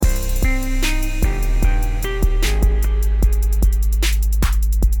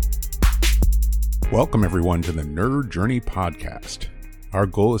Welcome, everyone, to the Nerd Journey podcast. Our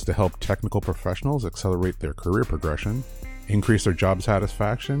goal is to help technical professionals accelerate their career progression, increase their job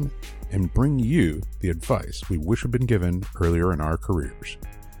satisfaction, and bring you the advice we wish had been given earlier in our careers.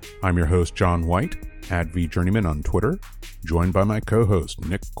 I'm your host, John White, at VJourneyman on Twitter, joined by my co-host,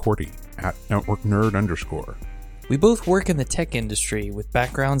 Nick Corti, at NetworkNerd_. We both work in the tech industry with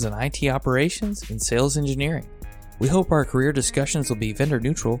backgrounds in IT operations and sales engineering. We hope our career discussions will be vendor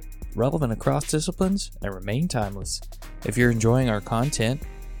neutral, relevant across disciplines, and remain timeless. If you're enjoying our content,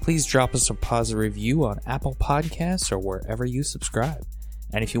 please drop us a positive review on Apple Podcasts or wherever you subscribe.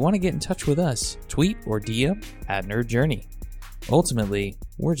 And if you want to get in touch with us, tweet or DM at Nerd Journey. Ultimately,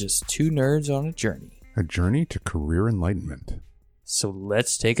 we're just two nerds on a journey. A journey to career enlightenment. So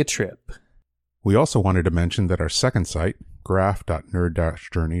let's take a trip. We also wanted to mention that our second site,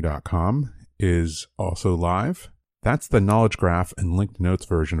 graph.nerd-journey.com, is also live. That's the knowledge graph and linked notes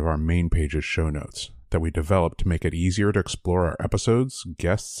version of our main page's show notes that we developed to make it easier to explore our episodes,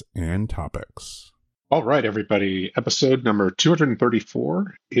 guests, and topics. All right, everybody. Episode number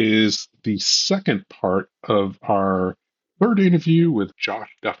 234 is the second part of our third interview with Josh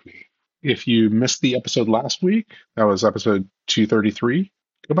Duffney. If you missed the episode last week, that was episode 233,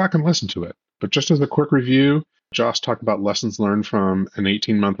 go back and listen to it. But just as a quick review, Josh talked about lessons learned from an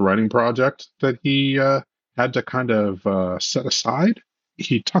 18-month writing project that he had to kind of set aside.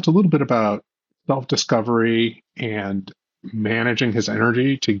 He talked a little bit about self-discovery and managing his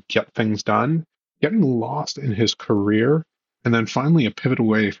energy to get things done, getting lost in his career, and then finally a pivot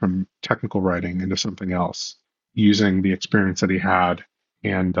away from technical writing into something else, using the experience that he had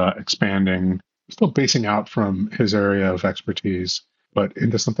and expanding, still basing out from his area of expertise, but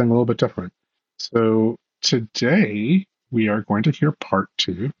into something a little bit different. So today we are going to hear part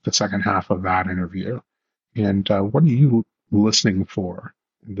two, the second half of that interview. And what are you listening for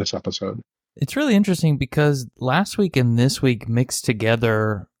in this episode? It's really interesting because last week and this week mixed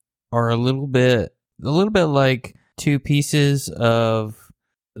together are a little bit like two pieces of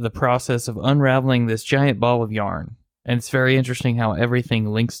the process of unraveling this giant ball of yarn. And it's very interesting how everything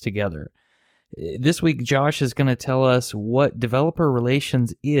links together. This week, Josh is going to tell us what developer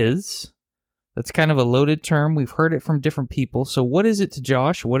relations is. That's kind of a loaded term. We've heard it from different people. So what is it to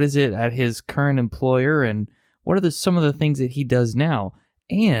Josh? What is it at his current employer? And what are some of the things that he does now?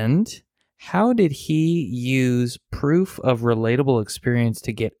 And how did he use proof of relatable experience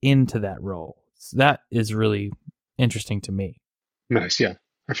to get into that role? So that is really interesting to me. Nice. Yeah,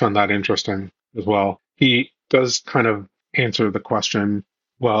 I found that interesting as well. He does kind of answer the question,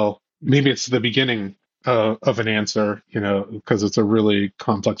 well, maybe it's the beginning of an answer, because it's a really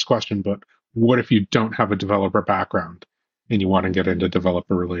complex question, but what if you don't have a developer background and you want to get into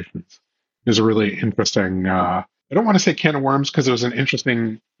developer relations? It was a really interesting, I don't want to say can of worms because it was an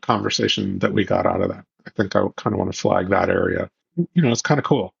interesting conversation that we got out of that. I think I kind of want to flag that area. It's kind of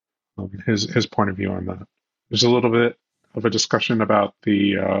cool, his point of view on that. There's a little bit of a discussion about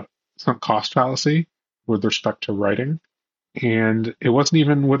the sunk cost fallacy with respect to writing. And it wasn't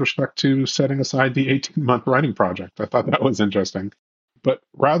even with respect to setting aside the 18-month writing project. I thought that was interesting. But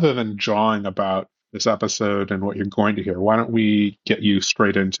rather than jawing about this episode and what you're going to hear, why don't we get you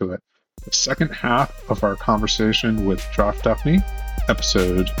straight into it? The second half of our conversation with Josh Duffney,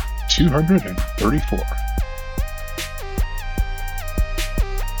 episode 234.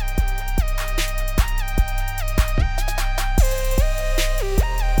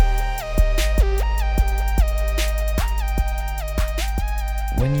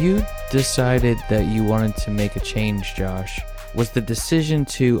 When you decided that you wanted to make a change, Josh, was the decision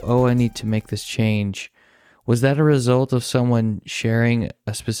to, I need to make this change, was that a result of someone sharing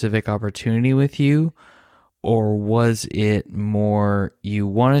a specific opportunity with you? Or was it more you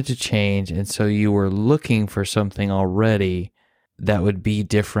wanted to change and so you were looking for something already that would be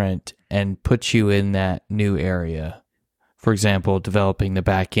different and put you in that new area? For example, developing the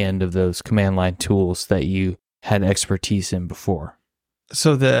back end of those command line tools that you had expertise in before.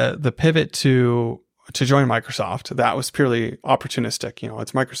 So the pivot to join Microsoft, that was purely opportunistic.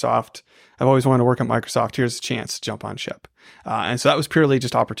 It's Microsoft. I've always wanted to work at Microsoft. Here's a chance to jump on ship. And so that was purely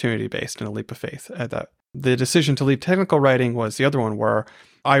just opportunity based and a leap of faith. The decision to leave technical writing was the other one where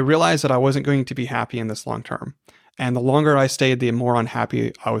I realized that I wasn't going to be happy in this long term. And the longer I stayed, the more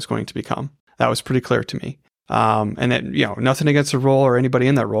unhappy I was going to become. That was pretty clear to me. And that, nothing against the role or anybody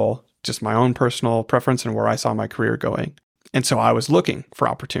in that role, just my own personal preference and where I saw my career going. And so I was looking for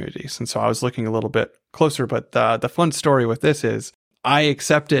opportunities. And so I was looking a little bit closer. But the fun story with this is I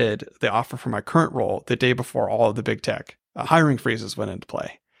accepted the offer for my current role the day before all of the big tech hiring freezes went into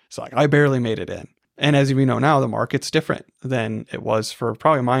play. So I barely made it in. And as we know now, the market's different than it was for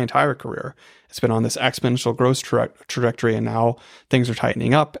probably my entire career. It's been on this exponential growth trajectory, and now things are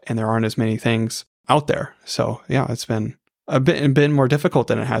tightening up and there aren't as many things out there. So yeah, it's been a bit more difficult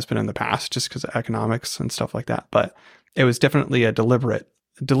than it has been in the past, just because of economics and stuff like that. But it was definitely a deliberate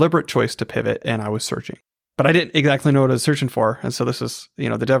choice to pivot, and I was searching. But I didn't exactly know what I was searching for. And so this was, the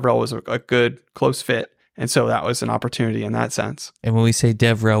DevRel was a good, close fit. And so that was an opportunity in that sense. And when we say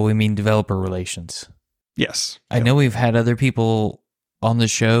DevRel, we mean developer relations. Yes. I know we've had other people on the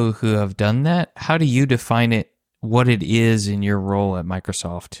show who have done that. How do you define it, what it is in your role at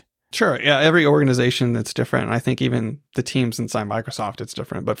Microsoft? Sure. Yeah. Every organization that's different. And I think even the teams inside Microsoft, it's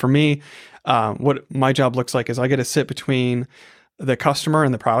different. But for me, what my job looks like is I get to sit between the customer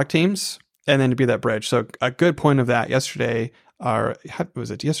and the product teams, and then to be that bridge. So a good point of that yesterday, or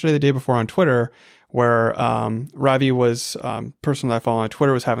was it yesterday, the day before on Twitter, where Ravi was, person that I follow on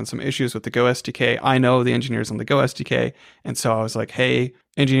Twitter, was having some issues with the Go SDK. I know the engineers on the Go SDK. And so I was like, hey,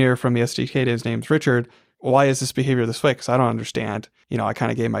 engineer from the SDK, his name's Richard. Why is this behavior this way? Because I don't understand. I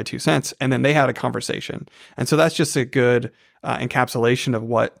kind of gave my 2 cents, and then they had a conversation. And so that's just a good encapsulation of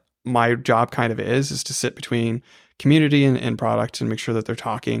what my job kind of is to sit between community and product and make sure that they're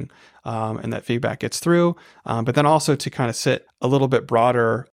talking and that feedback gets through. But then also to kind of sit a little bit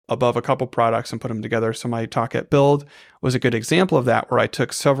broader above a couple products and put them together. So my talk at Build was a good example of that, where I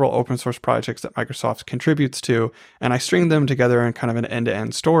took several open source projects that Microsoft contributes to, and I stringed them together in kind of an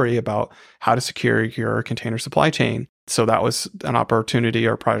end-to-end story about how to secure your container supply chain. So that was an opportunity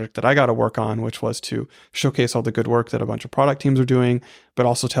or project that I got to work on, which was to showcase all the good work that a bunch of product teams are doing, but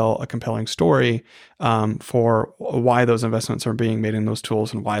also tell a compelling story for why those investments are being made in those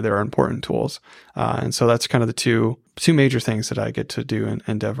tools and why they're important tools. And so that's kind of the two major things that I get to do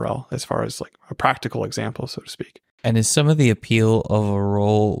in DevRel as far as like a practical example, so to speak. And is some of the appeal of a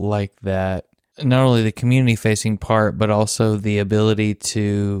role like that not only the community-facing part, but also the ability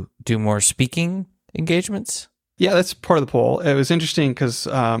to do more speaking engagements? Yeah, that's part of the poll. It was interesting because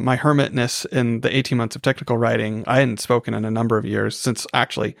my hermitness in the 18 months of technical writing, I hadn't spoken in a number of years since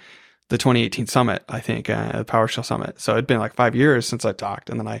actually the 2018 summit, I think, the PowerShell summit. So it'd been like 5 years since I talked.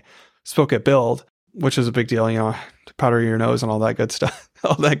 And then I spoke at Build, which was a big deal, to powder your nose and all that good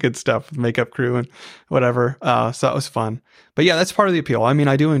stuff, makeup crew and whatever. So that was fun. But yeah, that's part of the appeal. I mean,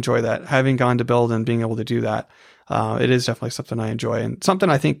 I do enjoy that. Having gone to Build and being able to do that, it is definitely something I enjoy, and something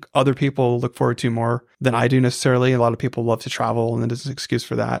I think other people look forward to more than I do necessarily. A lot of people love to travel, and there's an excuse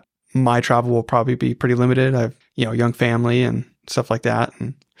for that. My travel will probably be pretty limited. I have, young family and stuff like that,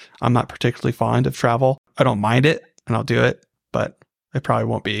 and I'm not particularly fond of travel. I don't mind it, and I'll do it, but I probably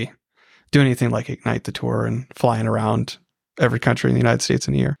won't be doing anything like Ignite the Tour and flying around every country in the United States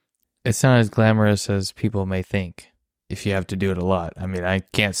in a year. It's not as glamorous as people may think if you have to do it a lot. I mean, I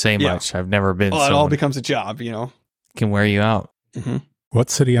can't say much. I've never been. Well, it all becomes a job, Can wear you out. Mm-hmm. What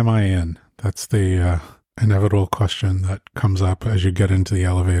city am I in? That's the inevitable question that comes up as you get into the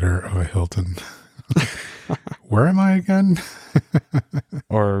elevator of a Hilton. Where am I again?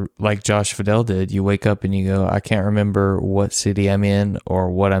 Or like Josh Fidel did, you wake up and you go, I can't remember what city I'm in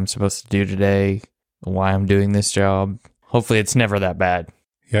or what I'm supposed to do today, why I'm doing this job. Hopefully it's never that bad.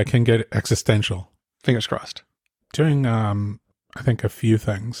 Yeah, it can get existential. Fingers crossed. Doing, I think, a few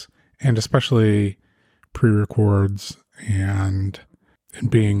things, and especially pre-records and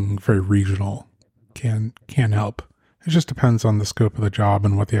being very regional can help. It just depends on the scope of the job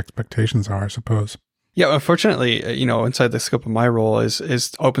and what the expectations are, I suppose. Yeah, unfortunately, inside the scope of my role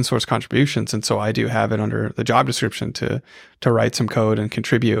is open source contributions, and so I do have it under the job description to write some code and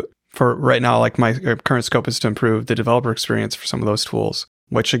contribute. For right now, like my current scope is to improve the developer experience for some of those tools,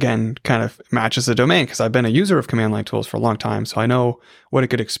 which again kind of matches the domain because I've been a user of command line tools for a long time, so I know what a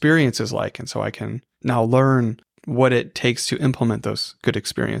good experience is like, and so I can now learn what it takes to implement those good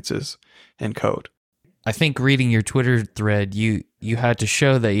experiences in code. I think reading your Twitter thread, you had to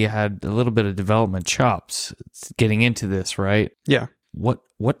show that you had a little bit of development chops getting into this, right? Yeah.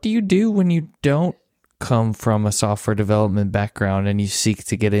 What do you do when you don't come from a software development background and you seek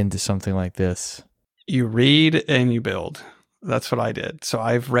to get into something like this? You read and you build. That's what I did. So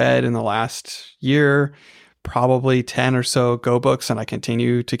I've read in the last year probably 10 or so Go books, and I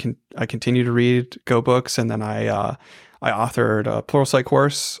continue to read Go books, and then I authored a Pluralsight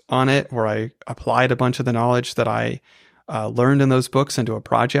course on it where I applied a bunch of the knowledge that I learned in those books into a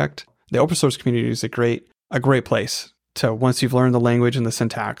project. The open source community is a great place to, once you've learned the language and the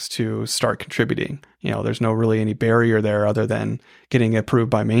syntax, to start contributing. There's no really any barrier there other than getting approved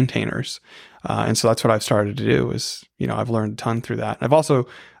by maintainers. And so that's what I've started to do is, I've learned a ton through that. I've also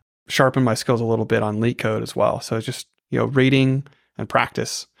sharpened my skills a little bit on LeetCode as well. So it's just, reading and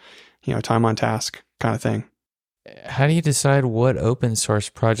practice. time on task kind of thing. How do you decide what open source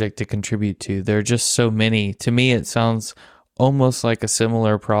project to contribute to? There are just so many. To me, it sounds almost like a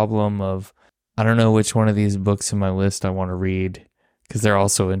similar problem of, I don't know which one of these books in my list I want to read because they're all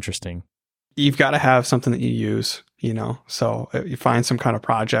so interesting. You've got to have something that you use, so you find some kind of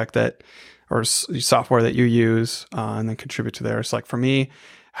project or software that you use and then contribute to there. It's like for me,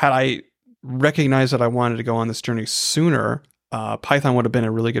 had I recognized that I wanted to go on this journey sooner, Python would have been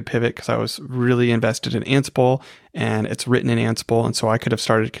a really good pivot because I was really invested in Ansible and it's written in Ansible. And so I could have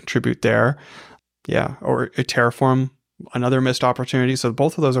started to contribute there. Yeah. Or Terraform, another missed opportunity. So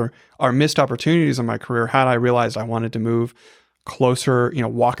both of those are missed opportunities in my career. Had I realized I wanted to move closer,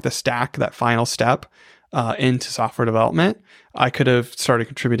 walk the stack, that final step into software development, I could have started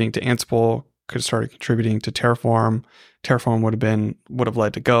contributing to Ansible, could have started contributing to Terraform. Terraform would have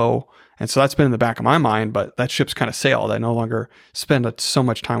led to Go. And so that's been in the back of my mind, but that ship's kind of sailed. I no longer spend so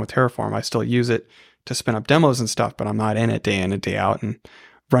much time with Terraform. I still use it to spin up demos and stuff, but I'm not in it day in and day out and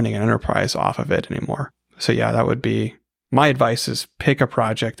running an enterprise off of it anymore. So yeah, that would be my advice, is pick a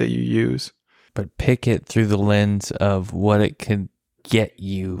project that you use. But pick it through the lens of what it can get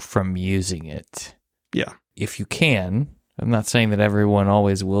you from using it. Yeah. If you can, I'm not saying that everyone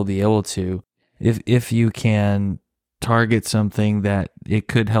always will be able to. If you can target something that it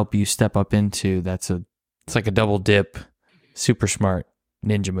could help you step up into, it's like a double dip, super smart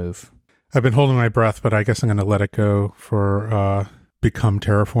ninja move. I've been holding my breath, but I guess I'm going to let it go for become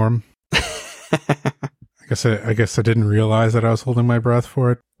Terraform. I guess I didn't realize that I was holding my breath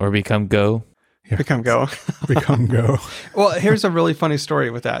for it. Or become Go. Yeah. Become Go. Become Go. Well, here's a really funny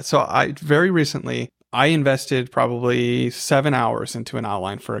story with that. So very recently, I invested probably 7 hours into an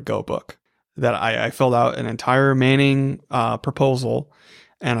outline for a Go book that I filled out an entire Manning proposal,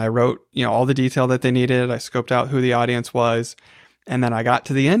 and I wrote, all the detail that they needed. I scoped out who the audience was, and then I got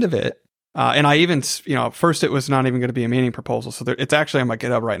to the end of it. And I even, first it was not even going to be a Manning proposal. So it's actually on my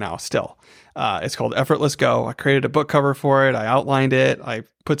GitHub right now still. It's called Effortless Go. I created a book cover for it. I outlined it. I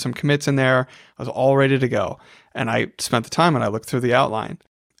put some commits in there. I was all ready to go. And I spent the time and I looked through the outline.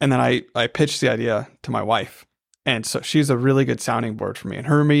 And then I pitched the idea to my wife. And so she's a really good sounding board for me. And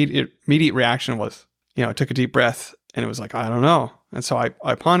her immediate reaction was, I took a deep breath and it was like, I don't know. And so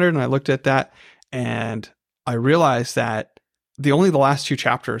I pondered and I looked at that and I realized that the last 2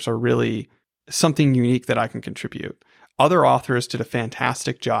 chapters are really something unique that I can contribute. Other authors did a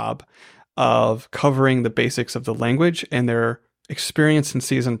fantastic job of covering the basics of the language, and they're experienced and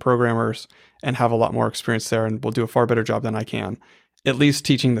seasoned programmers and have a lot more experience there and will do a far better job than I can, at least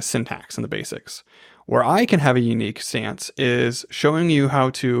teaching the syntax and the basics. Where I can have a unique stance is showing you how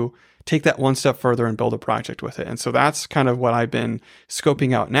to take that one step further and build a project with it. And so that's kind of what I've been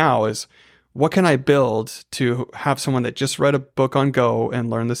scoping out now is, what can I build to have someone that just read a book on Go and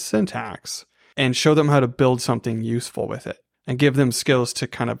learn the syntax and show them how to build something useful with it and give them skills to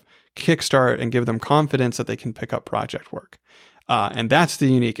kind of kickstart and give them confidence that they can pick up project work. And that's the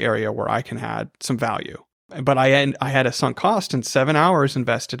unique area where I can add some value. But I had a sunk cost in 7 hours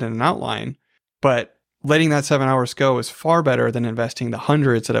invested in an outline, but letting that 7 hours go is far better than investing the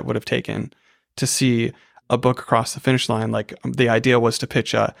hundreds that it would have taken to see a book across the finish line. Like the idea was to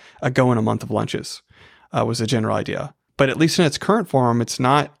pitch a Go in a month of lunches was the general idea. But at least in its current form, it's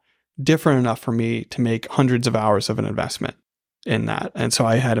not different enough for me to make hundreds of hours of an investment in that. And so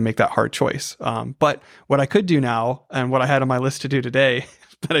I had to make that hard choice. But what I could do now, and what I had on my list to do today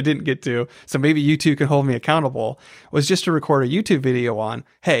that I didn't get to, so maybe you two can hold me accountable, was just to record a YouTube video on,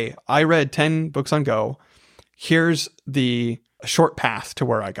 hey, I read 10 books on Go. Here's the short path to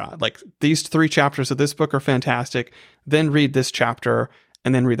where I got. Like, these 3 chapters of this book are fantastic. Then read this chapter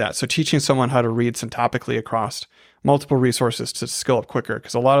and then read that. So teaching someone how to read syntopically across multiple resources to skill up quicker.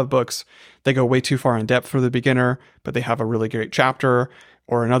 Because a lot of books, they go way too far in depth for the beginner, but they have a really great chapter,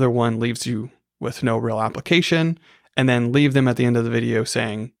 or another one leaves you with no real application, and then leave them at the end of the video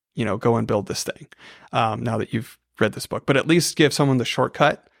saying, go and build this thing now that you've read this book. But at least give someone the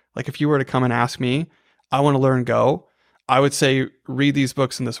shortcut. Like if you were to come and ask me, I want to learn Go, I would say, read these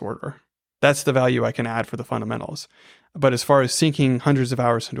books in this order. That's the value I can add for the fundamentals. But as far as sinking hundreds of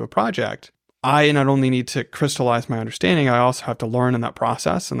hours into a project, I not only need to crystallize my understanding, I also have to learn in that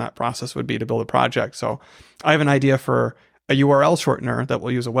process. And that process would be to build a project. So I have an idea for a URL shortener that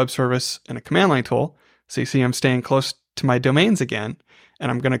will use a web service and a command line tool. So you see, I'm staying close to my domains again,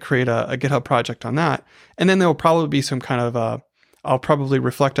 and I'm going to create a GitHub project on that. And then there will probably be some kind of I'll probably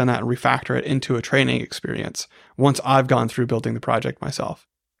reflect on that and refactor it into a training experience once I've gone through building the project myself.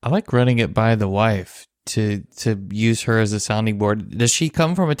 I like running it by the wife to use her as a sounding board. Does she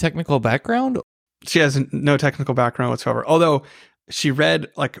come from a technical background? She has no technical background whatsoever. Although she read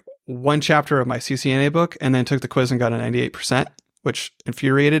like one chapter of my CCNA book and then took the quiz and got a 98%, which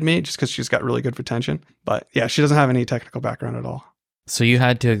infuriated me just because she's got really good retention. But yeah, she doesn't have any technical background at all. So you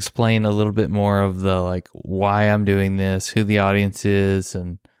had to explain a little bit more of the like why I'm doing this, who the audience is,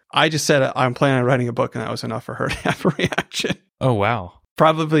 and I just said I'm planning on writing a book, and that was enough for her to have a reaction. oh wow.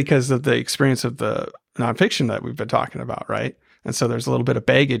 Probably because of the experience of the nonfiction that we've been talking about, right? And so there's a little bit of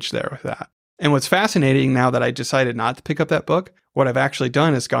baggage there with that. And what's fascinating now that I decided not to pick up that book, what I've actually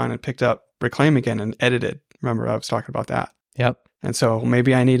done is gone and picked up Reclaim again and edited. Remember, I was talking about that. Yep. And so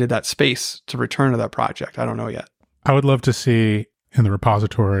maybe I needed that space to return to that project. I don't know yet. I would love to see in the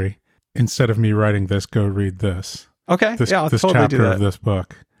repository, instead of me writing this, go read this. Okay. This, yeah, I'll this totally do chapter that. of this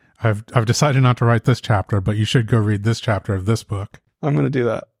book. I've decided not to write this chapter, but you should go read this chapter of this book. I'm going to do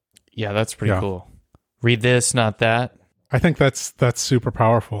that. Yeah, that's pretty cool. Read this, not that. I think that's super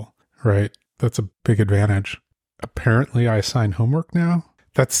powerful, right? That's a big advantage. Apparently, I assign homework now.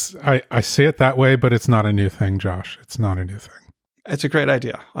 I say it that way, but it's not a new thing, Josh. It's not a new thing. It's a great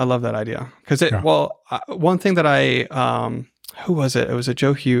idea. I love that idea. Because one thing that who was it? It was a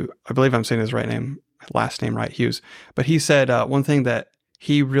Joe Hughes. I believe I'm saying his last name right, Hughes. But he said one thing that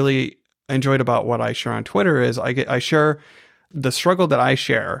he really enjoyed about what I share on Twitter is I share the struggle that I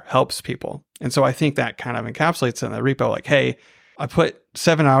share helps people. And so I think that kind of encapsulates in the repo, like, hey, I put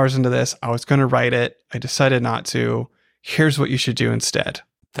 7 hours into this. I was going to write it. I decided not to. Here's what you should do instead.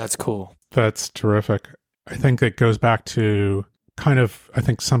 That's cool. That's terrific. I think it goes back to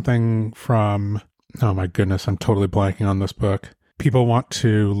something from, oh my goodness, I'm totally blanking on this book. People want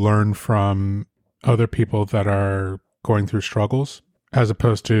to learn from other people that are going through struggles as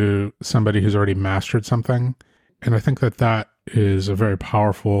opposed to somebody who's already mastered something. And I think that is a very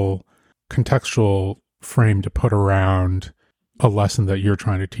powerful contextual frame to put around a lesson that you're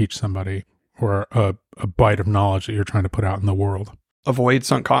trying to teach somebody or a bite of knowledge that you're trying to put out in the world. Avoid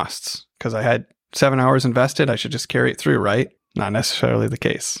sunk costs, because I had 7 hours invested. I should just carry it through, right? Not necessarily the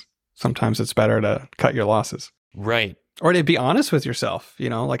case. Sometimes it's better to cut your losses. Right. Or to be honest with yourself.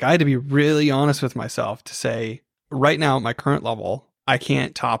 Like I had to be really honest with myself to say, right now at my current level, I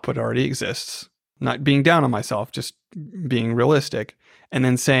can't top what already exists. Not being down on myself, just being realistic. And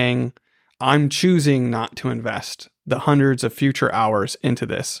then saying, I'm choosing not to invest the hundreds of future hours into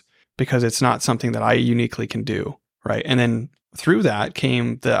this because it's not something that I uniquely can do, right? And then through that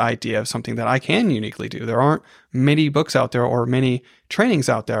came the idea of something that I can uniquely do. There aren't many books out there or many trainings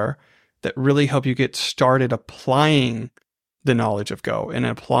out there that really help you get started applying the knowledge of Go and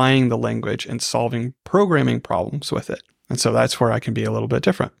applying the language and solving programming problems with it. And so that's where I can be a little bit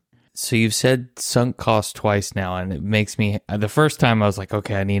different. So you've said sunk cost twice now, and it makes me, the first time I was like,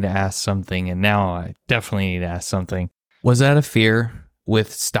 okay, I need to ask something, and now I definitely need to ask something. Was that a fear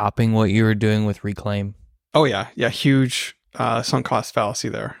with stopping what you were doing with Reclaim? Oh yeah. Yeah. Huge sunk cost fallacy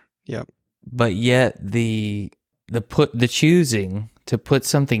there. Yep. But yet the choosing to put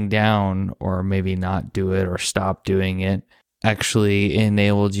something down or maybe not do it or stop doing it actually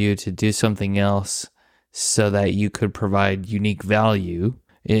enabled you to do something else so that you could provide unique value.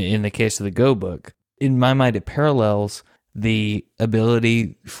 In the case of the Go book, in my mind, it parallels the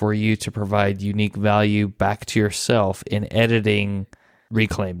ability for you to provide unique value back to yourself in editing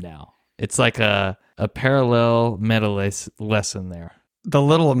Reclaim now. It's like a parallel meta lesson there. The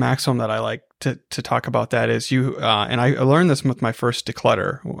little maxim that I like to talk about that is and I learned this with my first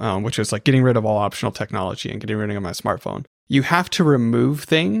declutter, which was like getting rid of all optional technology and getting rid of my smartphone. You have to remove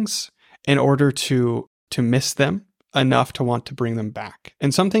things in order to miss them enough to want to bring them back.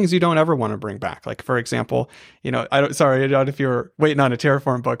 And some things you don't ever want to bring back. Like, for example, I don't know if you're waiting on a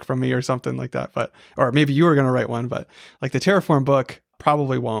Terraform book from me or something like that, or maybe you were going to write one, but like the Terraform book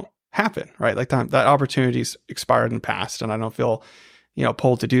probably won't happen, right? Like that opportunity's expired and passed, and I don't feel,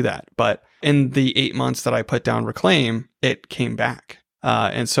 pulled to do that. But in the 8 months that I put down Reclaim, it came back.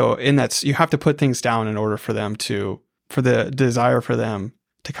 And so in that, you have to put things down in order for the desire for them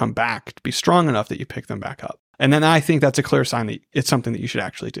to come back, to be strong enough that you pick them back up. And then I think that's a clear sign that it's something that you should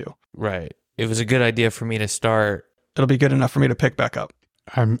actually do. Right. It was a good idea for me to start. It'll be good enough for me to pick back up.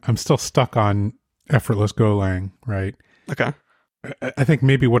 I'm still stuck on effortless Golang, right? Okay. I think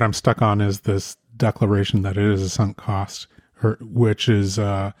maybe what I'm stuck on is this declaration that it is a sunk cost, which is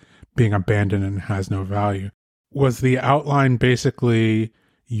being abandoned and has no value. Was the outline basically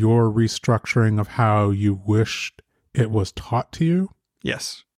your restructuring of how you wished it was taught to you?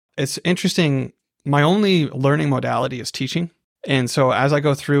 Yes. It's interesting. My only learning modality is teaching. And so as I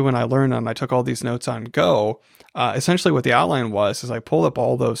go through and I learn and I took all these notes on Go, essentially what the outline was is I pulled up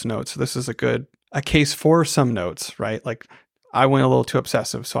all those notes. So this is a case for some notes, right? Like I went a little too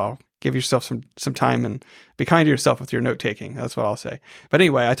obsessive. So give yourself some time and be kind to yourself with your note taking. That's what I'll say. But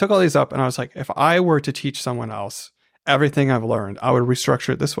anyway, I took all these up and I was like, if I were to teach someone else everything I've learned, I would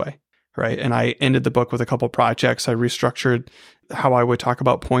restructure it this way, right? And I ended the book with a couple projects. I restructured how I would talk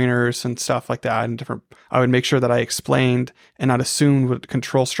about pointers and stuff like that, and I would make sure that I explained and not assumed what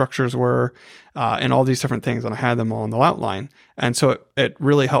control structures were, and all these different things, and I had them all in the outline. And so it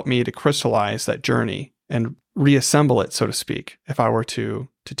really helped me to crystallize that journey and reassemble it, so to speak, if I were to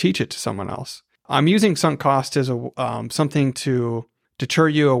teach it to someone else. I'm using sunk cost as something to deter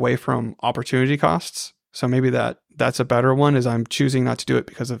you away from opportunity costs. So maybe that's a better one, is I'm choosing not to do it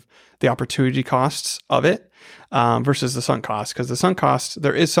because of the opportunity costs of it, versus the sunk cost. Because the sunk cost,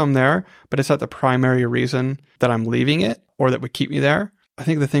 there is some there, but it's not the primary reason that I'm leaving it or that would keep me there. I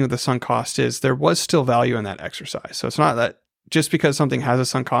think the thing with the sunk cost is there was still value in that exercise. So it's not that just because something has a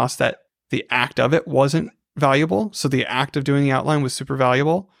sunk cost that the act of it wasn't valuable. So the act of doing the outline was super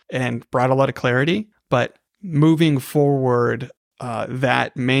valuable and brought a lot of clarity. But moving forward,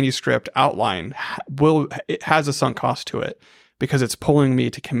 that manuscript outline it has a sunk cost to it because it's pulling me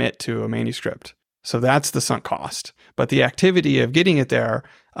to commit to a manuscript. So that's the sunk cost. But the activity of getting it there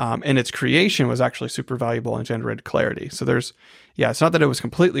and its creation was actually super valuable and generated clarity. So it's not that it was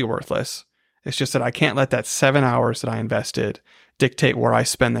completely worthless. It's just that I can't let that 7 hours that I invested dictate where I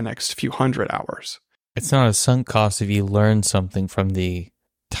spend the next few hundred hours. It's not a sunk cost if you learn something from the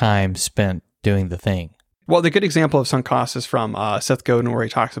time spent doing the thing. Well, the good example of sunk cost is from Seth Godin, where he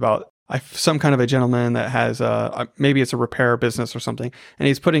talks about some kind of a gentleman that has maybe it's a repair business or something, and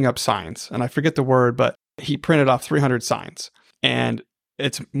he's putting up signs. And I forget the word, but he printed off 300 signs. And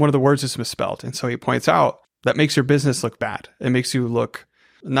it's one of the words is misspelled. And so he points out that makes your business look bad. It makes you look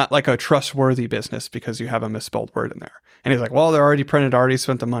not like a trustworthy business because you have a misspelled word in there. And he's like, well, they're already printed, already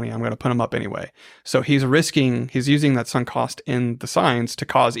spent the money. I'm going to put them up anyway. So he's using that sunk cost in the signs to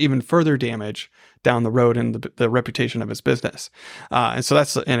cause even further damage down the road in the reputation of his business. And so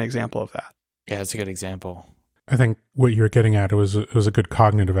that's an example of that. Yeah, it's a good example. I think what you're getting at, it was a good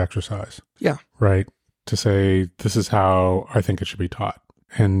cognitive exercise. Yeah. Right? To say, this is how I think it should be taught.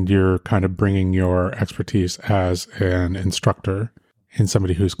 And you're kind of bringing your expertise as an instructor and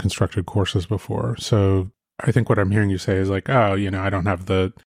somebody who's constructed courses before. So I think what I'm hearing you say is like, oh, I don't have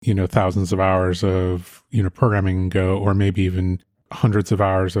the, thousands of hours of, programming Go, or maybe even hundreds of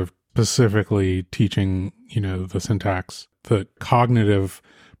hours of specifically teaching, the syntax. The cognitive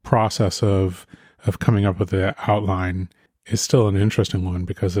process of coming up with the outline is still an interesting one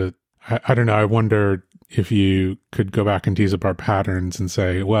because I don't know, I wonder if you could go back and tease apart patterns and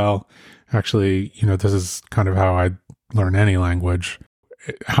say, well, actually, this is kind of how I learn any language.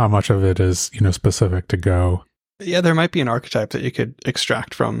 How much of it is, specific to Go? Yeah, there might be an archetype that you could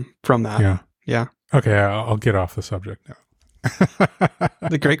extract from that. Yeah. Okay, I'll get off the subject now.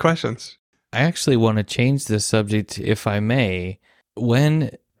 The great questions. I actually want to change the subject, if I may.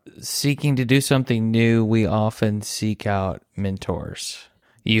 When seeking to do something new, we often seek out mentors.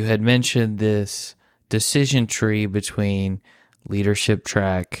 You had mentioned this decision tree between leadership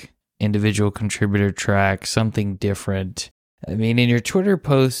track, individual contributor track, something different. I mean, in your Twitter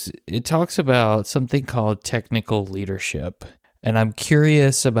post, it talks about something called technical leadership. And I'm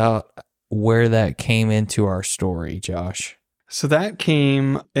curious about where that came into our story, Josh. So that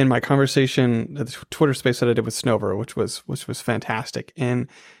came in my conversation, the Twitter space that I did with Snover, which was fantastic. And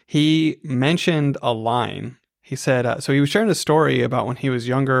he mentioned a line. He said, so he was sharing a story about when he was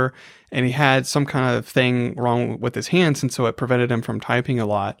younger and he had some kind of thing wrong with his hands. And so it prevented him from typing a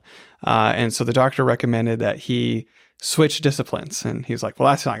lot. And so the doctor recommended that he switch disciplines. And he's like, well,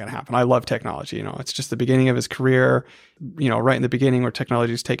 that's not going to happen. I love technology. It's just the beginning of his career, right in the beginning where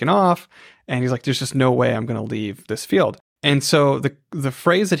technology is taken off. And he's like, there's just no way I'm going to leave this field. And so the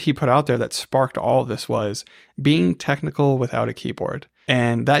phrase that he put out there that sparked all of this was being technical without a keyboard.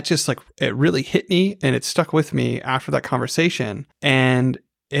 And that just it really hit me and it stuck with me after that conversation. And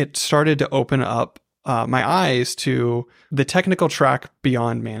it started to open up my eyes to the technical track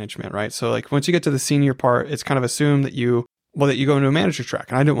beyond management, right? So once you get to the senior part, it's kind of assumed that you go into a manager track.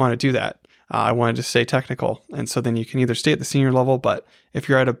 And I didn't want to do that. I wanted to stay technical. And so then you can either stay at the senior level, but if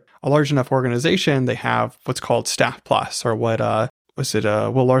you're at a large enough organization, they have what's called Staff Plus, or what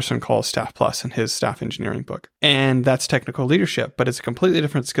Will Larson calls Staff Plus in his staff engineering book. And that's technical leadership, but it's a completely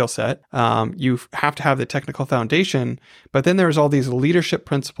different skill set. You have to have the technical foundation, but then there's all these leadership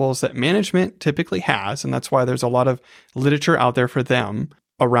principles that management typically has. And that's why there's a lot of literature out there for them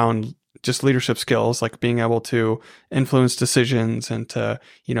around just leadership skills, like being able to influence decisions and to,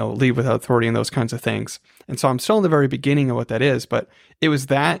 lead with authority and those kinds of things. And so I'm still in the very beginning of what that is, but it was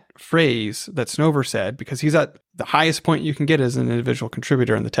that phrase that Snover said, because he's at the highest point you can get as an individual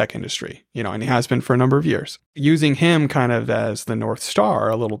contributor in the tech industry, and he has been for a number of years. Using him kind of as the North Star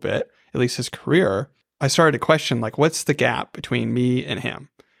a little bit, at least his career, I started to question, like, what's the gap between me and him,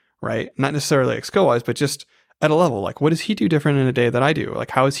 right? Not necessarily like skill-wise, but just at a level, like, what does he do different in a day that I do?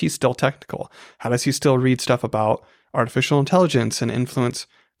 Like, how is he still technical? How does he still read stuff about artificial intelligence and influence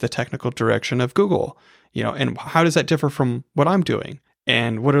the technical direction of Google? And how does that differ from what I'm doing?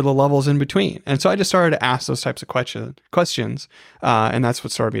 And what are the levels in between? And so I just started to ask those types of questions, and that's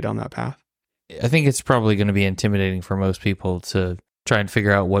what started me down that path. I think it's probably going to be intimidating for most people to try and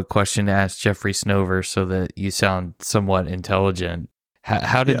figure out what question to ask Jeffrey Snover so that you sound somewhat intelligent.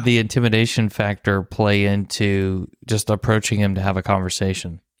 How did the intimidation factor play into just approaching him to have a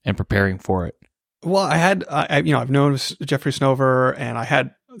conversation and preparing for it? Well, I've known Jeffrey Snover, and I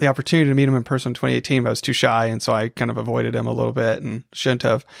had the opportunity to meet him in person in 2018, but I was too shy. And so I kind of avoided him a little bit and shouldn't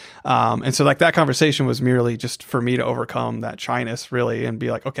have. And so like that conversation was merely just for me to overcome that shyness really and be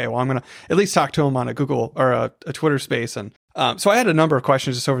like, okay, well, I'm going to at least talk to him on a Google or a Twitter space. And so I had a number of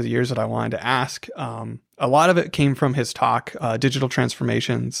questions just over the years that I wanted to ask. A lot of it came from his talk, digital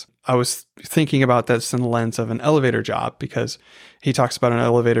transformations. I was thinking about this in the lens of an elevator job, because he talks about an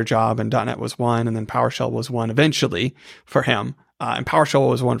elevator job, and .NET was one, and then PowerShell was one eventually for him. And PowerShell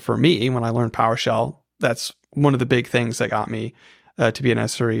was one for me when I learned PowerShell. That's one of the big things that got me to be an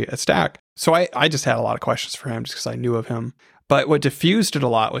SRE at Stack. So I just had a lot of questions for him just because I knew of him. But what diffused it a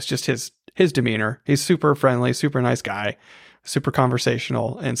lot was just his demeanor. He's super friendly, super nice guy, super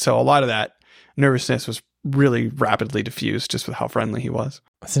conversational. And so a lot of that nervousness was really rapidly diffused just with how friendly he was.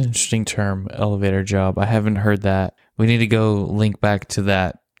 That's an interesting term, elevator job. I haven't heard that. We need to go link back to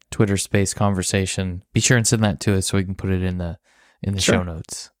that Twitter space conversation. Be sure and send that to us so we can put it in the show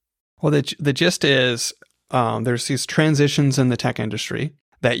notes. Well, the gist is there's these transitions in the tech industry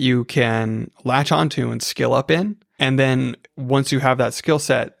that you can latch onto and skill up in. And then once you have that skill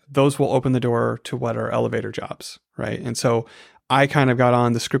set, those will open the door to what are elevator jobs, right? And so I kind of got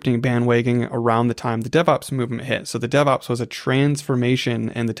on the scripting bandwagon around the time the DevOps movement hit. So the DevOps was a transformation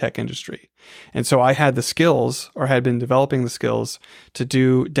in the tech industry. And so I had the skills, or had been developing the skills, to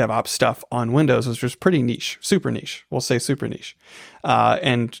do DevOps stuff on Windows, which was pretty niche, super niche. We'll say super niche.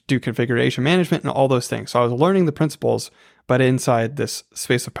 And do configuration management and all those things. So I was learning the principles, but inside this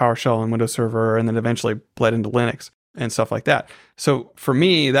space of PowerShell and Windows Server, and then eventually bled into Linux and stuff like that. So for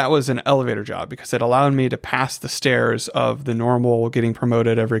me, that was an elevator job because it allowed me to pass the stairs of the normal getting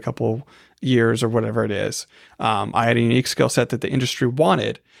promoted every couple years or whatever it is. I had a unique skill set that the industry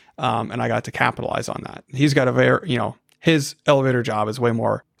wanted, and I got to capitalize on that. He's got a very, his elevator job is way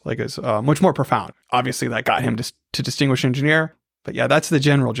more, much more profound. Obviously, that got him to distinguished engineer. But yeah, that's the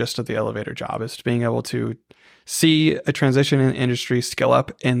general gist of the elevator job, is being able to see a transition in industry, skill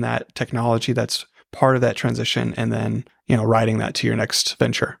up in that technology that's part of that transition, and then, riding that to your next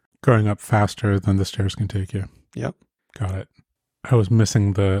venture. Going up faster than the stairs can take you. Yep. Got it. I was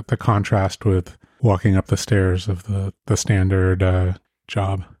missing the contrast with walking up the stairs of the standard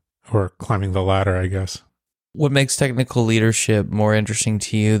job, or climbing the ladder, I guess. What makes technical leadership more interesting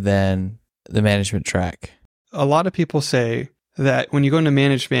to you than the management track? A lot of people say that when you go into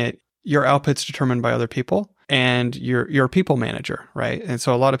management, your output's determined by other people, and you're a people manager, right? And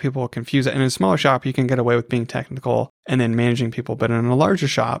so a lot of people confuse it. And in a smaller shop, you can get away with being technical and then managing people. But in a larger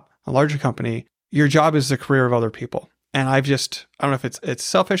shop, a larger company, your job is the career of other people. And I don't know if it's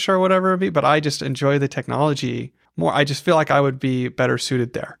selfish or whatever, but I just enjoy the technology more. I just feel like I would be better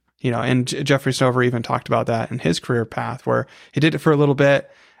suited there, and Jeffrey Snover even talked about that in his career path, where he did it for a little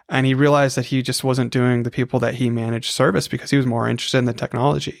bit and he realized that he just wasn't doing the people that he managed service because he was more interested in the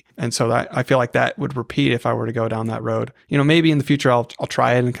technology. And so I feel like that would repeat if I were to go down that road. Maybe in the future I'll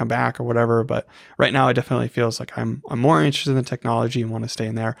try it and come back or whatever, but right now it definitely feels like I'm more interested in the technology and want to stay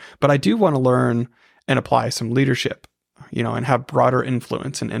in there. But I do want to learn and apply some leadership, and have broader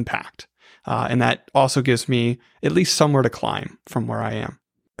influence and impact. And that also gives me at least somewhere to climb from where I am.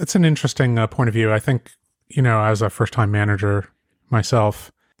 It's an interesting point of view. I think, as a first-time manager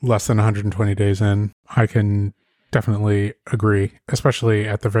myself, less than 120 days in, I can definitely agree, especially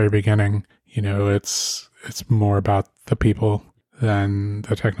at the very beginning. It's more about the people than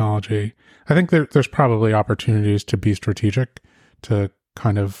the technology. I think there's probably opportunities to be strategic, to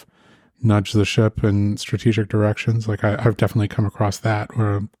kind of nudge the ship in strategic directions. Like I've definitely come across that,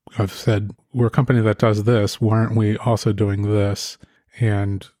 where I've said, we're a company that does this. Why aren't we also doing this?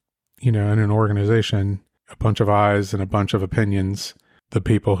 And, in an organization, a bunch of eyes and a bunch of opinions the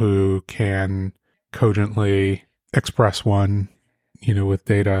people who can cogently express one, with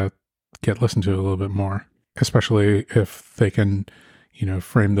data get listened to a little bit more, especially if they can,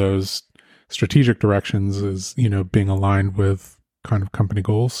 frame those strategic directions as, being aligned with kind of company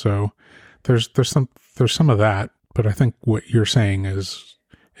goals. So there's some of that, but I think what you're saying is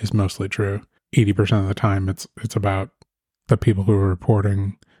mostly true. 80% of the time it's about the people who are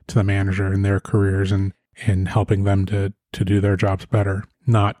reporting to the manager and their careers and helping them to do their jobs better,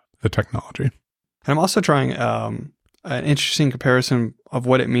 not the technology. And I'm also trying an interesting comparison of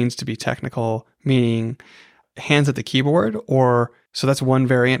what it means to be technical, meaning hands at the keyboard, so that's one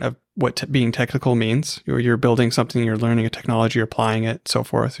variant of what being technical means. You're building something, you're learning a technology, you're applying it, so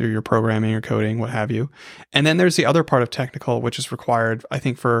forth, or you're programming or coding, what have you. And then there's the other part of technical, which is required, I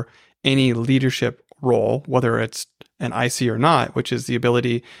think, for any leadership role, whether it's an IC or not, which is the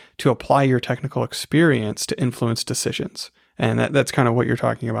ability to apply your technical experience to influence decisions. And that's kind of what you're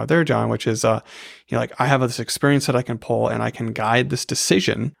talking about there, John, which is, I have this experience that I can pull and I can guide this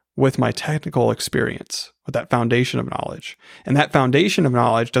decision with my technical experience, with that foundation of knowledge. And that foundation of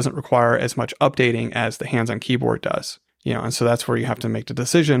knowledge doesn't require as much updating as the hands-on keyboard does. And so that's where you have to make the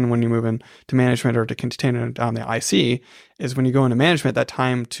decision when you move into management or to continue down the IC, is when you go into management, that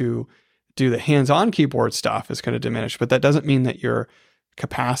time to do the hands-on keyboard stuff is going to diminish, but that doesn't mean that your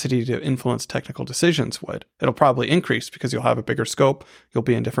capacity to influence technical decisions would. It'll probably increase because you'll have a bigger scope, you'll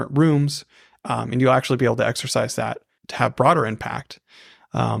be in different rooms, and you'll actually be able to exercise that to have broader impact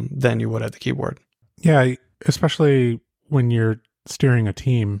than you would at the keyboard. Yeah, especially when you're steering a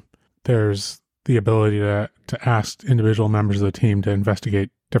team, there's the ability to ask individual members of the team to investigate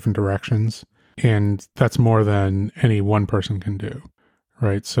different directions. And that's more than any one person can do,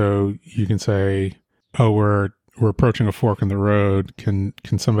 right? So you can say, oh, we're approaching a fork in the road. Can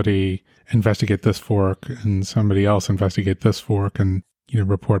somebody investigate this fork and somebody else investigate this fork and,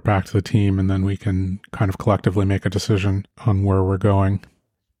 report back to the team, and then we can kind of collectively make a decision on where we're going.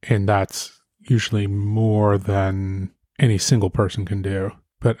 And that's usually more than any single person can do.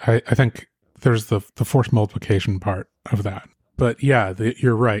 But I think there's the force multiplication part of that. But yeah,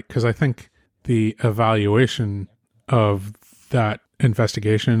 you're right, because I think the evaluation of that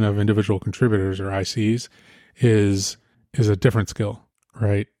investigation of individual contributors or ICs is a different skill,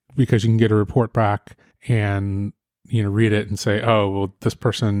 right? Because you can get a report back and read it and say, oh, well, this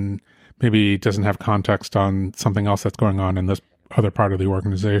person maybe doesn't have context on something else that's going on in this other part of the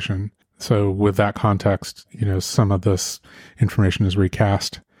organization. So with that context, some of this information is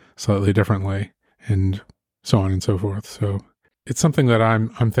recast slightly differently and so on and so forth. So it's something that I'm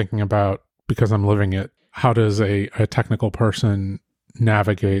thinking about because I'm living it. How does a technical person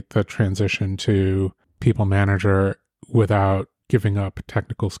navigate the transition to people manager without giving up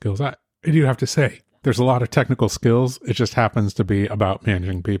technical skills? I do have to say, there's a lot of technical skills. It just happens to be about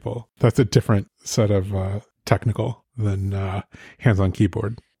managing people. That's a different set of technical than hands-on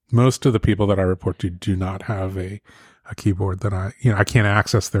keyboard. Most of the people that I report to do not have a keyboard that I can't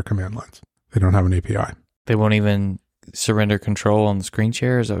access their command lines. They don't have an API. They won't even surrender control on the screen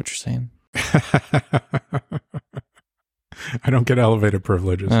share? Is that what you're saying? I don't get elevated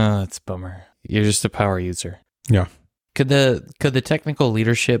privileges. Oh, that's a bummer. You're just a power user. Yeah. Could the technical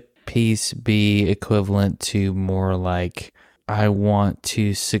leadership piece be equivalent to more like, I want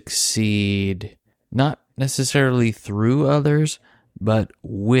to succeed, not necessarily through others, but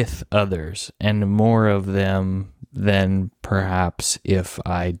with others, and more of them than perhaps if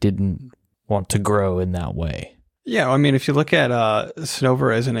I didn't want to grow in that way? Yeah, I mean, if you look at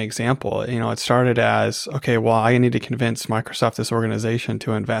Snover as an example, it started as, okay, well, I need to convince Microsoft, this organization,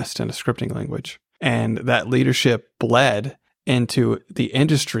 to invest in a scripting language. And that leadership bled into the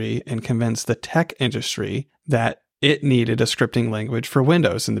industry and convinced the tech industry that it needed a scripting language for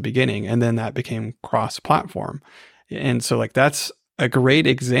Windows in the beginning. And then that became cross-platform. And so that's a great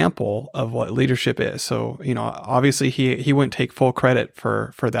example of what leadership is. So, obviously he wouldn't take full credit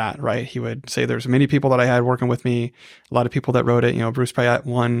for that, right? He would say there's many people that I had working with me, a lot of people that wrote it, Bruce Payette,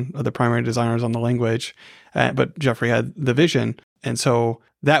 one of the primary designers on the language, but Jeffrey had the vision. And so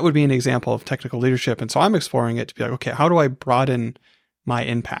that would be an example of technical leadership. And so I'm exploring it to be like, okay, how do I broaden my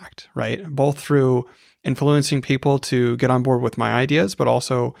impact, right? Both through influencing people to get on board with my ideas, but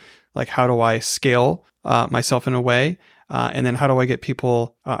also like, how do I scale myself in a way? And then how do I get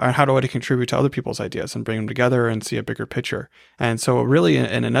people, or how do I contribute to other people's ideas and bring them together and see a bigger picture? And so really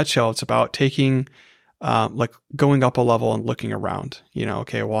in a nutshell, it's about taking, going up a level and looking around,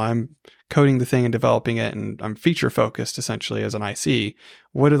 okay, well, I'm coding the thing and developing it, and I'm feature focused essentially as an IC.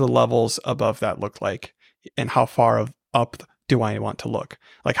 What do the levels above that look like? And how far up do I want to look?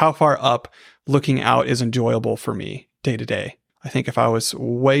 Like, how far up looking out is enjoyable for me day to day? I think if I was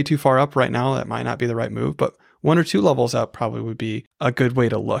way too far up right now, that might not be the right move, but 1 or 2 levels up probably would be a good way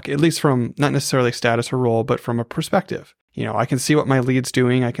to look, at least from not necessarily status or role, but from a perspective. I can see what my lead's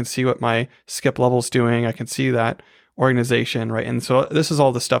doing. I can see what my skip level's doing. I can see that organization, right? And so this is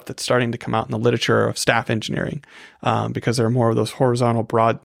all the stuff that's starting to come out in the literature of staff engineering, because there are more of those horizontal,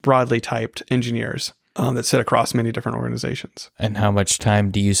 broadly typed engineers that sit across many different organizations. And how much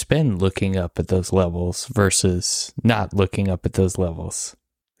time do you spend looking up at those levels versus not looking up at those levels?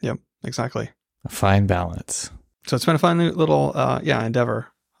 Yep, exactly. A fine balance. So it's been a fun little, endeavor.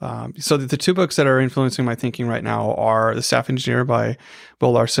 So the 2 books that are influencing my thinking right now are The Staff Engineer by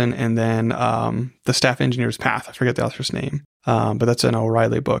Will Larson, and then The Staff Engineer's Path. I forget the author's name, but that's an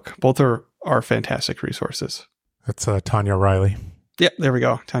O'Reilly book. Both are fantastic resources. That's Tanya Riley. Yep, there we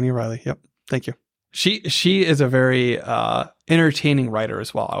go. Tanya Riley. Yep, thank you. She is a very entertaining writer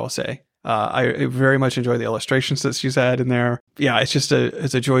as well, I will say. I very much enjoy the illustrations that she's had in there. Yeah, it's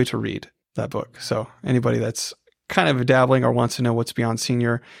a joy to read that book. So anybody that's kind of dabbling or wants to know what's beyond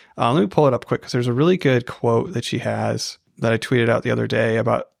senior, let me pull it up quick, because there's a really good quote that she has that I tweeted out the other day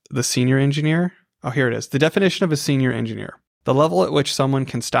about the senior engineer. Oh, here it is. The definition of a senior engineer: the level at which someone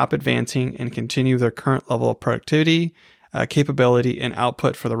can stop advancing and continue their current level of productivity, capability, and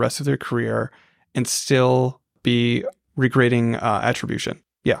output for the rest of their career and still be regrading attribution.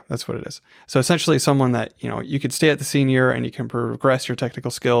 Yeah, that's what it is. So essentially someone that, you could stay at the senior and you can progress your technical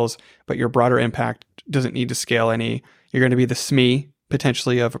skills, but your broader impact doesn't need to scale any. You're going to be the SME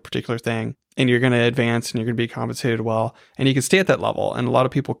potentially of a particular thing, and you're going to advance and you're going to be compensated well, and you can stay at that level. And a lot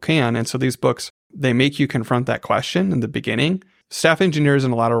of people can. And so these books, they make you confront that question in the beginning. Staff engineers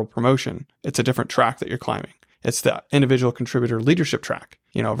and a lateral promotion, it's a different track that you're climbing. It's the individual contributor leadership track,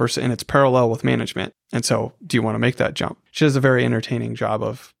 versus, and it's parallel with management. And so do you want to make that jump? She does a very entertaining job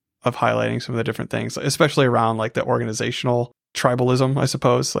of highlighting some of the different things, especially around like the organizational tribalism, I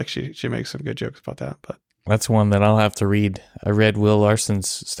suppose. Like she makes some good jokes about that, but that's one that I'll have to read. I read Will Larson's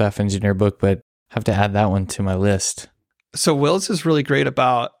staff engineer book, but have to add that one to my list. So Will's is really great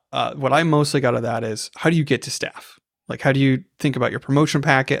about, what I mostly got out of that is, how do you get to staff? Like, how do you think about your promotion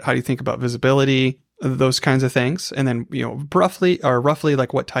packet? How do you think about visibility? Those kinds of things. And then, roughly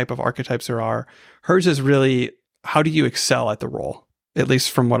like what type of archetypes there are. Hers is really, how do you excel at the role? At least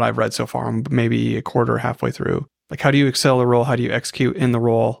from what I've read so far, I'm maybe a quarter, halfway through. Like, how do you excel the role? How do you execute in the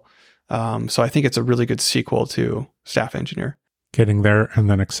role? So I think it's a really good sequel to Staff Engineer. Getting there and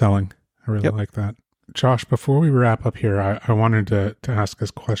then excelling. I really like that. Josh, before we wrap up here, I wanted to ask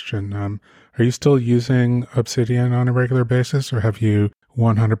this question. Are you still using Obsidian on a regular basis, or have you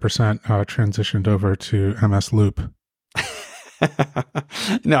 100% transitioned over to MS Loop?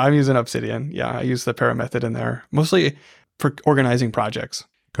 No, I'm using Obsidian. Yeah, I use the para method in there, mostly for organizing projects.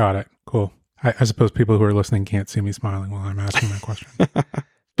 Got it. Cool. I suppose people who are listening can't see me smiling while I'm asking that question.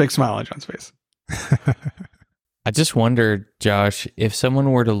 Big smile on John's face. I just wondered, Josh, if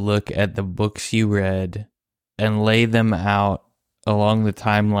someone were to look at the books you read and lay them out along the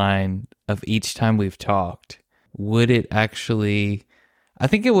timeline of each time we've talked, would it actually... I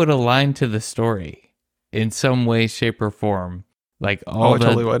think it would align to the story in some way, shape, or form. Like all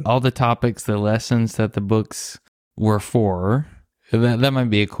the topics, the lessons that the books were for. That might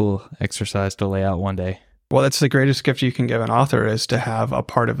be a cool exercise to lay out one day. Well, that's the greatest gift you can give an author, is to have a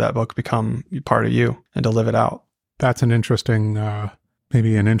part of that book become part of you and to live it out. That's an interesting,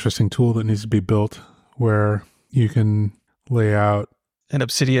 maybe an interesting tool that needs to be built, where you can lay out an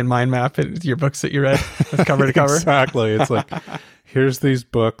Obsidian mind map in your books that you read, cover to cover. Exactly. It's like, here's these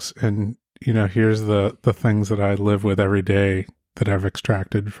books, and here's the things that I live with every day that I've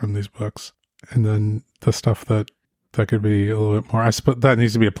extracted from these books, and then the stuff that could be a little bit more. I suppose that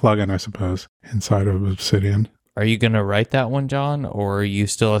needs to be a plugin, I suppose, inside of Obsidian. Are you going to write that one, John, or are you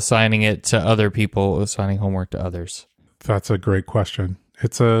still assigning it to other people, assigning homework to others? That's a great question.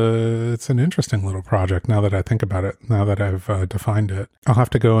 It's an interesting little project now that I think about it, now that I've defined it. I'll have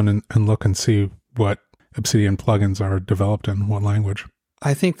to go in and look and see what Obsidian plugins are developed in what language.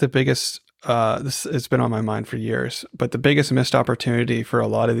 I think the biggest, this has been on my mind for years, but the biggest missed opportunity for a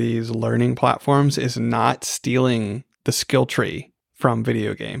lot of these learning platforms is not stealing the skill tree from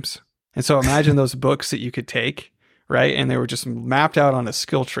video games. And so imagine those books that you could take, right? And they were just mapped out on a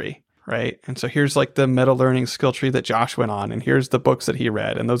skill tree, right? And so here's like the meta learning skill tree that Josh went on, and here's the books that he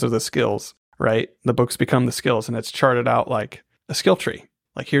read, and those are the skills, right? The books become the skills, and it's charted out like a skill tree.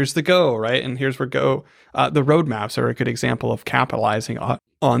 Like, here's the Go, right? And here's where Go. The roadmaps are a good example of capitalizing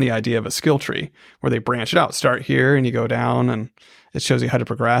on the idea of a skill tree, where they branch it out. Start here and you go down, and it shows you how to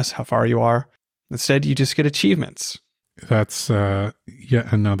progress, how far you are. Instead, you just get achievements. That's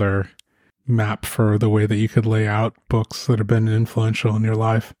yet another map for the way that you could lay out books that have been influential in your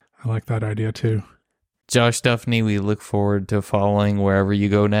life. I like that idea too. Josh Duffney, we look forward to following wherever you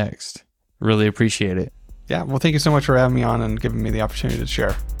go next. Really appreciate it. Yeah, well, thank you so much for having me on and giving me the opportunity to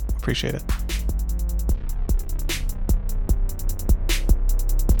share. Appreciate it.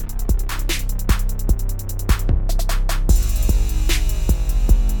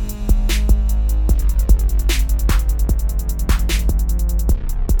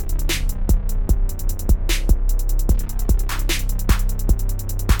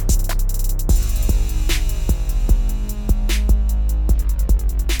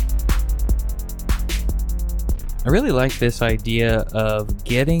 I really like this idea of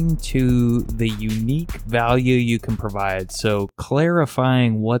getting to the unique value you can provide. So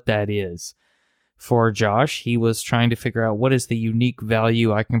clarifying what that is. For Josh, he was trying to figure out what is the unique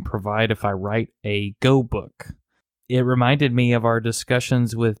value I can provide if I write a Go book. It reminded me of our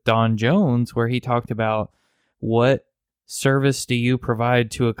discussions with Don Jones, where he talked about what service do you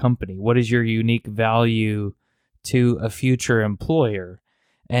provide to a company? What is your unique value to a future employer?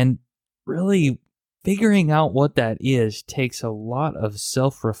 And really figuring out what that is takes a lot of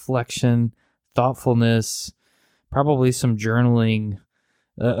self-reflection, thoughtfulness, probably some journaling.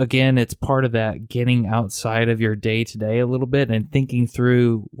 Again, it's part of that getting outside of your day-to-day a little bit and thinking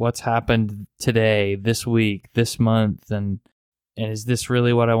through what's happened today, this week, this month, and is this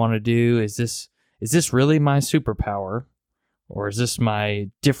really what I want to do? Is this really my superpower? Or is this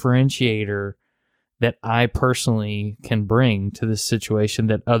my differentiator that I personally can bring to this situation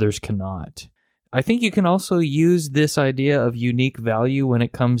that others cannot? I think you can also use this idea of unique value when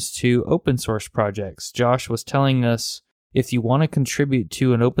it comes to open source projects. Josh was telling us if you want to contribute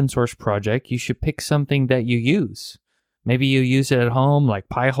to an open source project, you should pick something that you use. Maybe you use it at home, like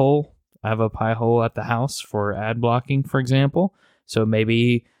Pi-hole. I have a Pi-hole at the house for ad blocking, for example. So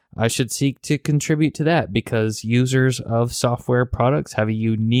maybe I should seek to contribute to that because users of software products have a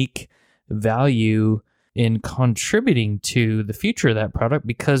unique value in contributing to the future of that product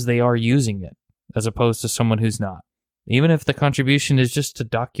because they are using it, as opposed to someone who's not, even if the contribution is just to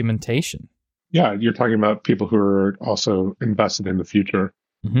documentation. Yeah, you're talking about people who are also invested in the future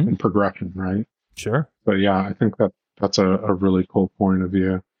and progression, right? Sure. But yeah, I think that's a really cool point of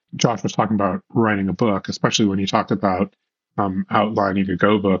view. Josh was talking about writing a book, especially when you talked about outlining a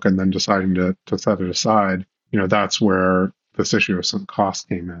Go book and then deciding to set it aside. That's where this issue of some cost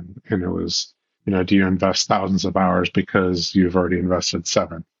came in. And it was, do you invest thousands of hours because you've already invested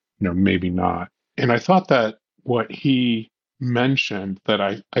 7? Maybe not. And I thought that what he mentioned that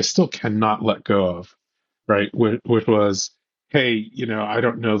I still cannot let go of, right? Which was, hey, I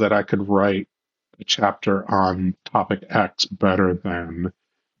don't know that I could write a chapter on topic X better than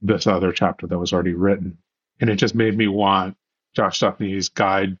this other chapter that was already written. And it just made me want Josh Duffney's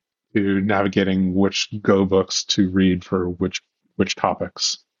guide to navigating which Go books to read for which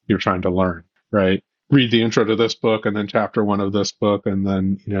topics you're trying to learn, right? Read the intro to this book and then chapter 1 of this book. And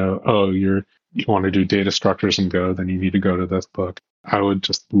then, you want to do data structures in Go, then you need to go to this book. I would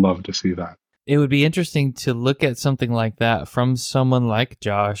just love to see that. It would be interesting to look at something like that from someone like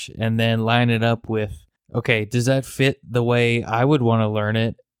Josh and then line it up with, okay, does that fit the way I would want to learn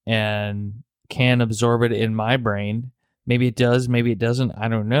it and can absorb it in my brain? Maybe it does, maybe it doesn't, I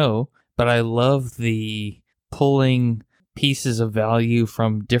don't know. But I love the pulling pieces of value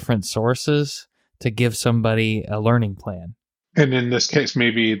from different sources to give somebody a learning plan. And in this case,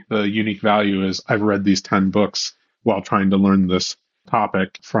 maybe the unique value is I've read these 10 books while trying to learn this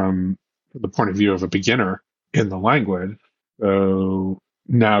topic from the point of view of a beginner in the language. So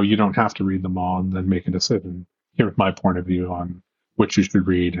now you don't have to read them all and then make a decision. Here's my point of view on which you should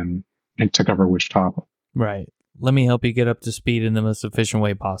read and to cover which topic. Right. Let me help you get up to speed in the most efficient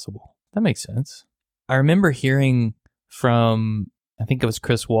way possible. That makes sense. I remember hearing from, I think it was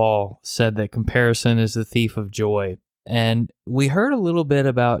Chris Wall, said that comparison is the thief of joy. And we heard a little bit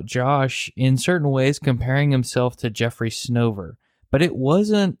about Josh in certain ways comparing himself to Jeffrey Snover. But it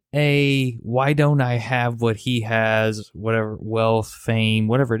wasn't a, why don't I have what he has, whatever, wealth, fame,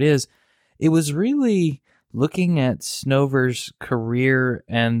 whatever it is. It was really looking at Snover's career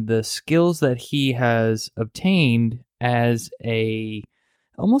and the skills that he has obtained as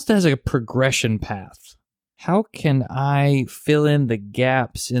almost as a progression path. How can I fill in the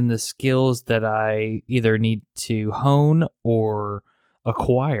gaps in the skills that I either need to hone or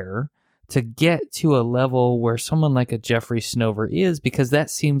acquire to get to a level where someone like a Jeffrey Snover is? Because that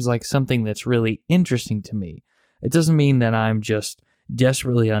seems like something that's really interesting to me. It doesn't mean that I'm just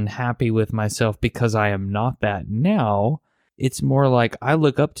desperately unhappy with myself because I am not that now. It's more like I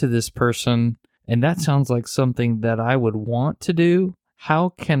look up to this person and that sounds like something that I would want to do. how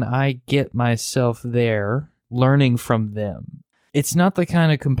can I get myself there learning from them? It's not the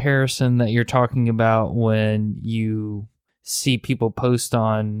kind of comparison that you're talking about when you see people post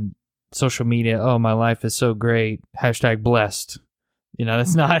on social media, oh, my life is so great, #blessed.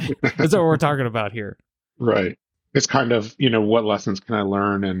 That's not, that's what we're talking about here. Right. It's kind of, what lessons can I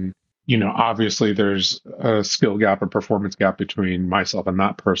learn? And, obviously there's a skill gap, a performance gap between myself and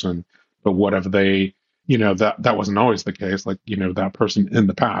that person. But what have they, that wasn't always the case. Like, that person in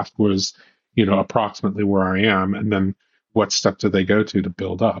the past was, approximately where I am. And then what step do they go to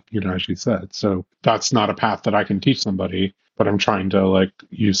build up, as you said. So that's not a path that I can teach somebody, but I'm trying to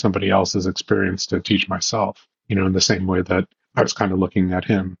use somebody else's experience to teach myself, in the same way that I was kind of looking at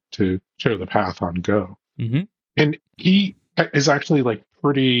him to show the path on Go. Mm-hmm. And he is actually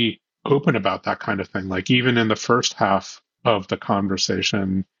pretty open about that kind of thing. Like even in the first half of the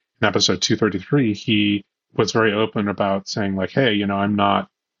conversation in episode 233, he was very open about saying hey, I'm not,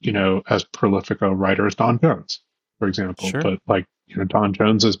 as prolific a writer as Don Jones, for example. Sure. But Don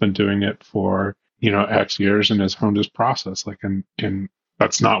Jones has been doing it for, X years and has honed his process. And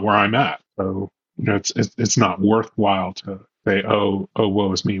that's not where I'm at. So, it's not worthwhile to say, oh,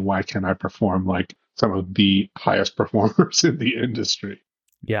 woe is me. Why can't I perform like some of the highest performers in the industry?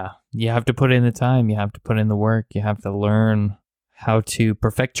 Yeah. You have to put in the time. You have to put in the work. You have to learn how to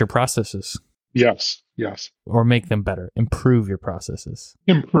perfect your processes. Yes. Or make them better. Improve your processes.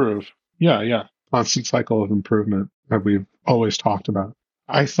 Improve. Yeah. Constant cycle of improvement that we've always talked about.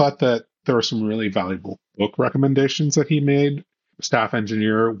 I thought that there were some really valuable book recommendations that he made. Staff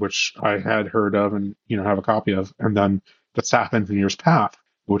Engineer, which I had heard of and, have a copy of, and then The Staff Engineer's Path,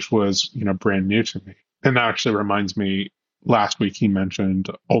 which was, brand new to me. And that actually reminds me, last week he mentioned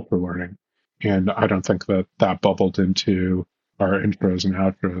ultra learning, and I don't think that bubbled into our intros and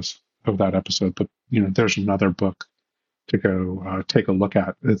outros of that episode. But there's another book to go take a look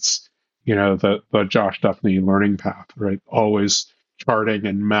at. It's the Josh Duffney learning path, right? Always charting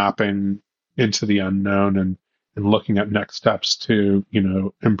and mapping into the unknown and looking at next steps to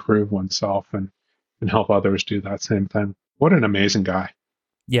improve oneself and help others do that same thing. What an amazing guy!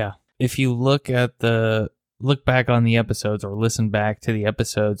 Yeah. If you look back on the episodes or listen back to the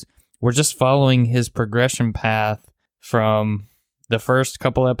episodes, we're just following his progression path from the first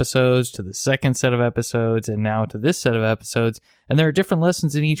couple episodes to the second set of episodes and now to this set of episodes. And there are different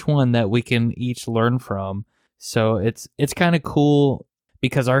lessons in each one that we can each learn from. So it's kind of cool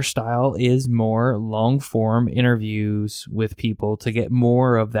because our style is more long form interviews with people to get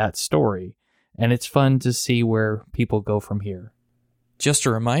more of that story. And it's fun to see where people go from here. Just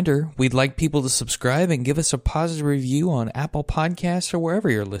a reminder, we'd like people to subscribe and give us a positive review on Apple Podcasts or wherever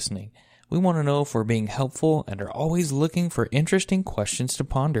you're listening. We want to know if we're being helpful and are always looking for interesting questions to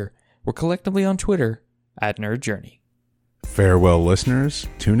ponder. We're collectively on Twitter @NerdJourney. Farewell, listeners.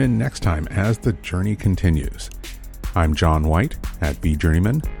 Tune in next time as the journey continues. I'm John White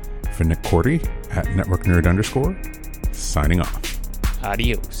 @BJourneyman, for Nick Cordy @NetworkNerd_, signing off.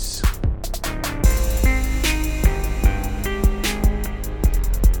 Adios.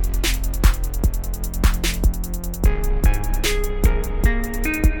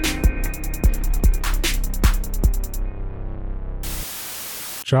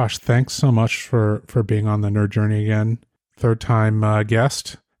 Josh, thanks so much for being on the Nerd Journey again. Third time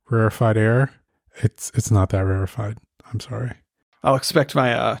guest, rarefied air. It's not that rarefied. I'm sorry. I'll expect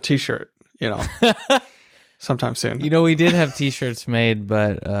my t-shirt, sometime soon. We did have t-shirts made,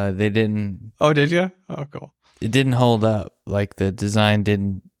 but they didn't. Oh, did you? Oh, cool. It didn't hold up. Like the design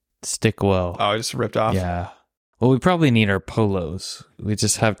didn't stick well. Oh, it just ripped off. Yeah. Well, we probably need our polos. We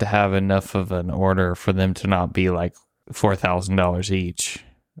just have to have enough of an order for them to not be like $4,000 each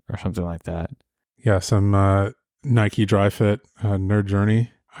or something like that. Yeah, some Nike Dry Fit Nerd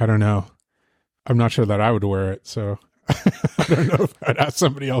Journey. I don't know. I'm not sure that I would wear it, so I don't know if I'd ask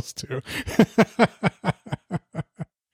somebody else to.